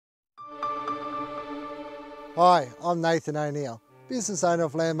Hi, I'm Nathan O'Neill, business owner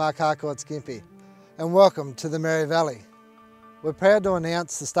of Landmark Harcourts Gympie, and welcome to the Mary Valley. We're proud to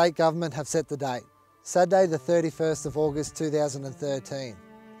announce the state government have set the date, Saturday the 31st of August 2013.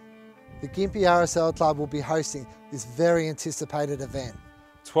 The Gympie RSL Club will be hosting this very anticipated event.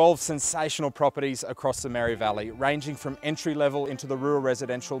 12 sensational properties across the Mary Valley, ranging from entry level into the rural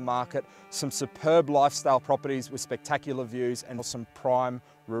residential market, some superb lifestyle properties with spectacular views and some prime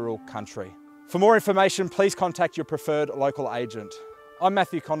rural country. For more information, please contact your preferred local agent. I'm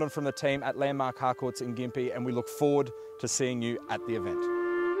Matthew Condon from the team at Landmark Harcourts in Gympie, and we look forward to seeing you at the event.